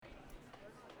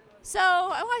So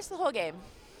I watched the whole game.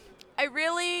 I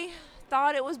really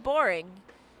thought it was boring.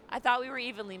 I thought we were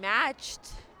evenly matched.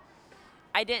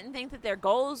 I didn't think that their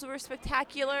goals were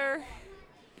spectacular.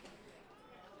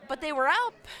 But they were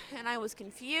up, and I was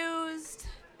confused.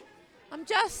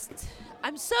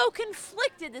 I'm so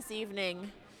conflicted this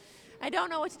evening. I don't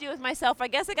know what to do with myself. I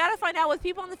guess I got to find out what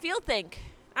people on the field think.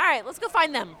 All right, let's go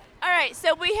find them. All right,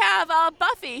 so we have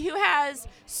Buffy, who has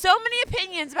so many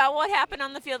opinions about what happened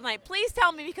on the field tonight. Please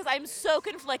tell me, because I'm so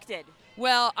conflicted.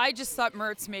 Well, I just thought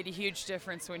Mertz made a huge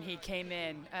difference when he came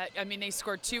in. They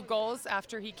scored 2 goals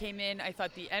after he came in. I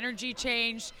thought the energy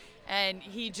changed, and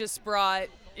he just brought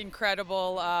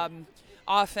incredible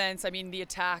offense. The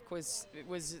attack was.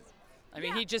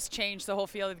 He just changed the whole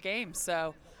feel of the game.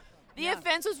 So. The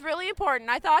offense was really important.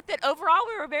 I thought that overall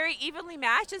we were very evenly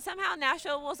matched, and somehow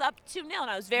Nashville was up 2-0, and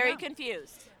I was very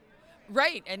confused.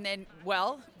 Right, and then,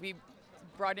 we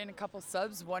brought in a couple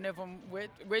subs, one of them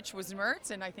which was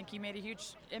Mertz, and I think he made a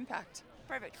huge impact.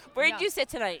 Perfect. Where did you sit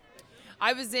tonight?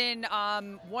 I was in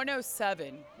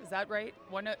 107. Is that right?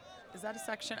 Is that a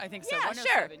section? I think so. Yeah, 107.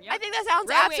 sure. Yep. I think that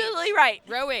sounds absolutely right.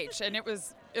 Row H, and it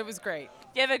was great.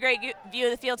 You have a great view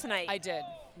of the field tonight. I did.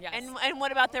 Yes. And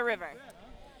what about the river?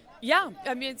 Yeah,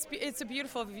 it's a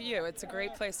beautiful view. It's a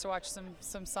great place to watch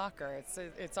some soccer.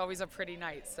 It's always a pretty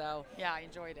night. So yeah, I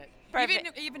enjoyed it.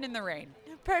 Perfect. Even in the rain.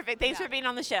 Perfect. Thanks for being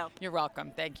on the show. You're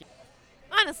welcome. Thank you.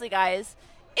 Honestly, guys,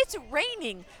 it's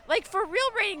raining. Like, for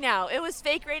real raining now. It was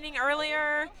fake raining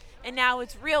earlier, and now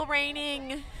it's real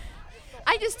raining.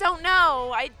 I just don't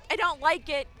know. I don't like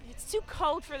it. It's too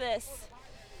cold for this.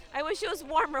 I wish it was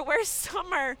warmer. Where's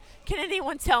summer? Can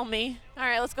anyone tell me? All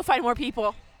right, let's go find more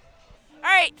people. All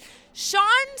right, Sean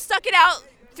stuck it out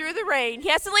through the rain. He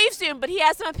has to leave soon, but he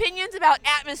has some opinions about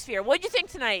atmosphere. What did you think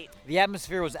tonight? The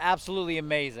atmosphere was absolutely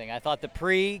amazing. I thought the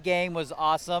pre-game was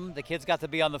awesome. The kids got to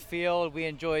be on the field. We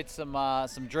enjoyed some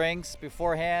drinks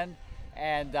beforehand,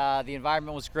 and the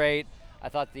environment was great. I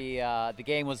thought the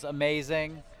game was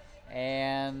amazing,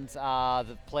 and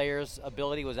the players'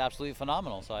 ability was absolutely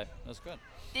phenomenal. So it was good.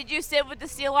 Did you sit with the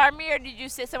Steel Army, or did you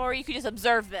sit somewhere where you could just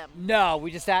observe them? No,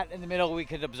 we just sat in the middle. We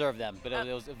could observe them, but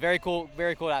it was a very cool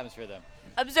atmosphere there.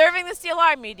 Observing the Steel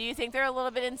Army, do you think they're a little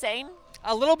bit insane?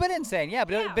 A little bit insane, yeah,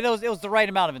 but it was the right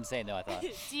amount of insane, though, I thought.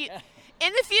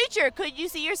 In the future, could you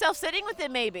see yourself sitting with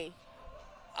them, maybe?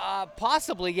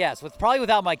 Possibly, yes. Probably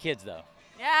without my kids, though.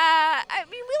 Yeah,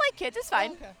 we like kids. It's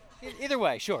fine. Oh, okay. Either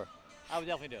way, sure. I would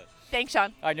definitely do it. Thanks,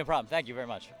 Sean. All right, no problem. Thank you very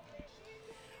much.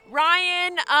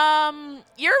 Ryan,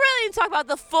 you're ready to talk about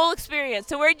the full experience.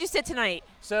 So where did you sit tonight?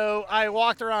 So I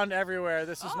walked around everywhere.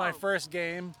 This was my first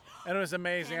game, and it was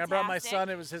amazing. Fantastic. I brought my son.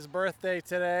 It was his birthday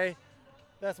today.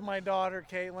 That's my daughter,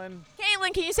 Caitlin.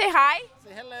 Caitlin, can you say hi?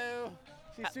 Say hello.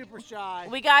 She's super shy.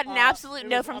 We got an absolute it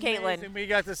no was from amazing. Caitlin. We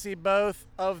got to see both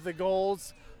of the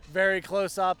goals very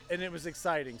close up, and it was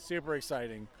exciting, super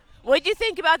exciting. What did you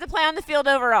think about the play on the field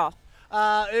overall?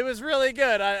 It was really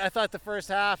good. I thought the first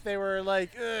half they were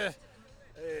like,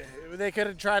 they could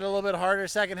have tried a little bit harder.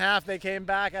 Second half they came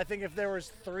back. I think if there was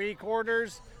 3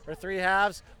 quarters or 3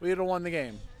 halves, we would have won the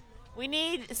game. We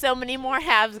need so many more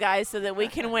halves, guys, so that we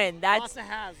can win. Lots of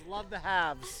halves. Love the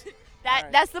halves.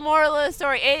 That's the moral of the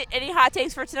story. Any hot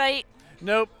takes for tonight?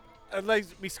 Nope.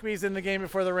 We squeezed in the game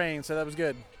before the rain, so that was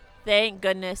good. Thank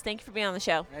goodness. Thank you for being on the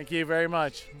show. Thank you very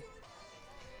much.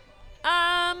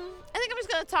 I think I'm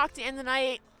just going to talk to end the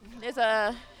night. There's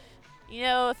a,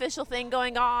 official thing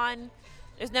going on.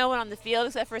 There's no one on the field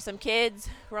except for some kids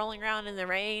rolling around in the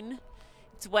rain.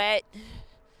 It's wet.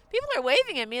 People are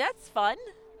waving at me. That's fun.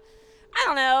 I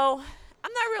don't know.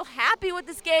 I'm not real happy with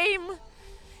this game.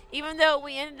 Even though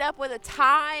we ended up with a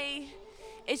tie,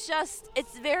 it's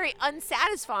very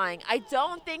unsatisfying. I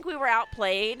don't think we were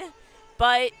outplayed,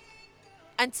 but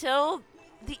until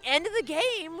the end of the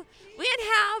game, we didn't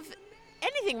have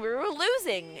anything. We were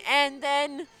losing, and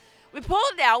then we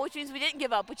pulled it out, which means we didn't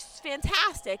give up, which is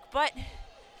fantastic, but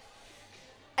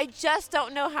I just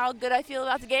don't know how good I feel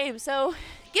about the game. So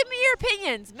give me your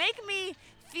opinions. Make me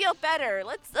feel better.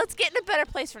 Let's get in a better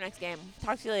place for next game.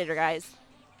 Talk to you later, guys.